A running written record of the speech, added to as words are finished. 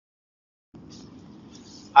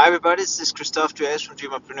Hi everybody, this is Christophe Dues from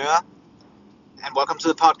Dreamerpreneur, and welcome to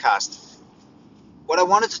the podcast. What I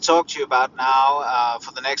wanted to talk to you about now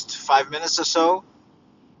for the next 5 minutes or so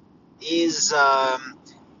is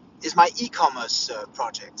my e-commerce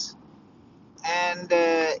project, and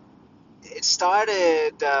it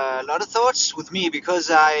started a lot of thoughts with me because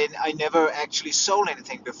I never actually sold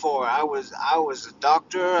anything before. I was a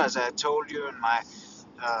doctor, as I told you in my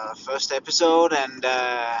first episode, and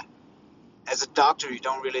as a doctor, you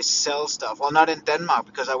don't really sell stuff. Well, not in Denmark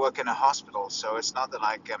because I work in a hospital, so it's not that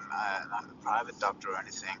like I'm a private doctor or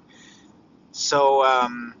anything. So,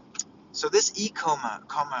 so this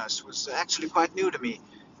e-commerce was actually quite new to me,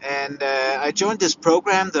 and I joined this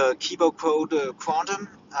program, the KIBO Code Quantum,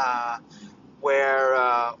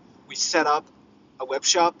 where we set up a web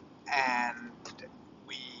shop and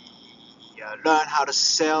we learn how to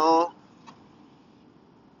sell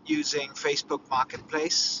using Facebook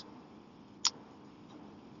Marketplace,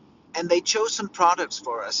 and they chose some products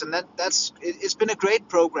for us, and it's been a great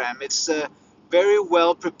program. It's very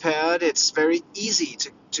well prepared. It's very easy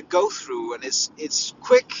to go through, and it's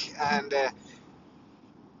quick. And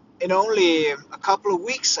in only a couple of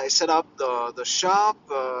weeks, I set up the shop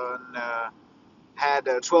and had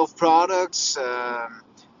 12 products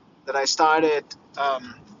that I started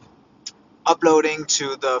uploading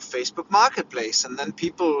to the Facebook Marketplace, and then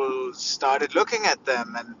people started looking at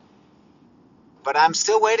them, and but I'm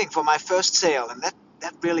still waiting for my first sale, and that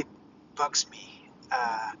really bugs me.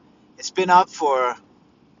 It's been up for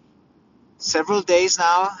several days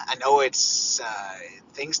now. I know it's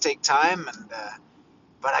things take time, and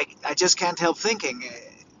but I just can't help thinking,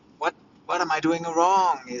 what am I doing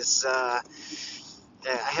wrong? I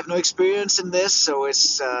have no experience in this, so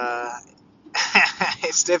it's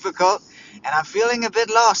it's difficult, and I'm feeling a bit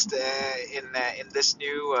lost in this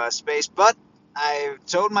new space. But I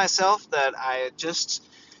told myself that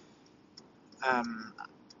um,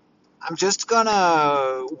 I'm just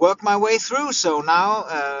gonna work my way through. So now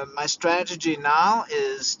my strategy now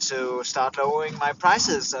is to start lowering my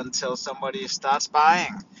prices until somebody starts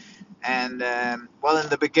buying. And well, in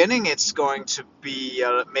the beginning, it's going to be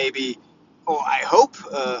maybe, or I hope,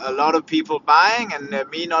 a lot of people buying and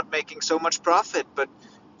me not making so much profit. But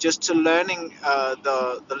just to learning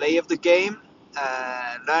the lay of the game,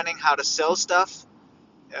 learning how to sell stuff,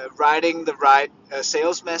 writing the right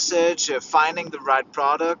sales message, finding the right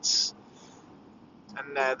products,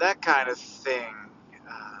 and that kind of thing.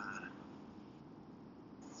 Uh,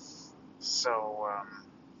 so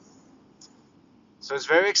so it's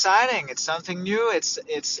very exciting. It's something new. It's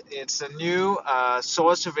a new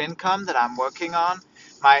source of income that I'm working on.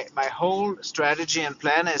 My whole strategy and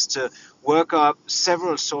plan is to work up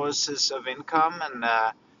several sources of income, and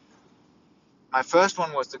my first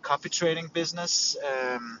one was the copy trading business,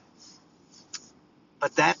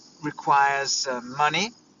 but that requires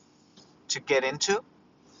money to get into,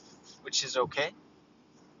 which is okay.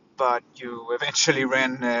 But you eventually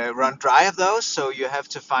run dry of those, so you have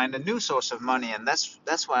to find a new source of money, and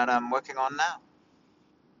that's what I'm working on now.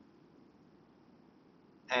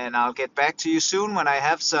 And I'll get back to you soon when I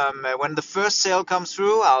have some. When the first sale comes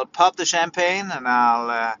through, I'll pop the champagne and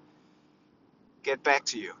I'll get back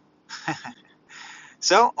to you.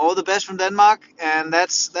 So all the best from Denmark, and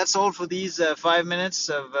that's all for these 5 minutes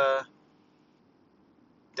of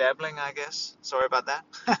dabbling, I guess. Sorry about that.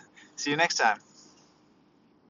 See you next time.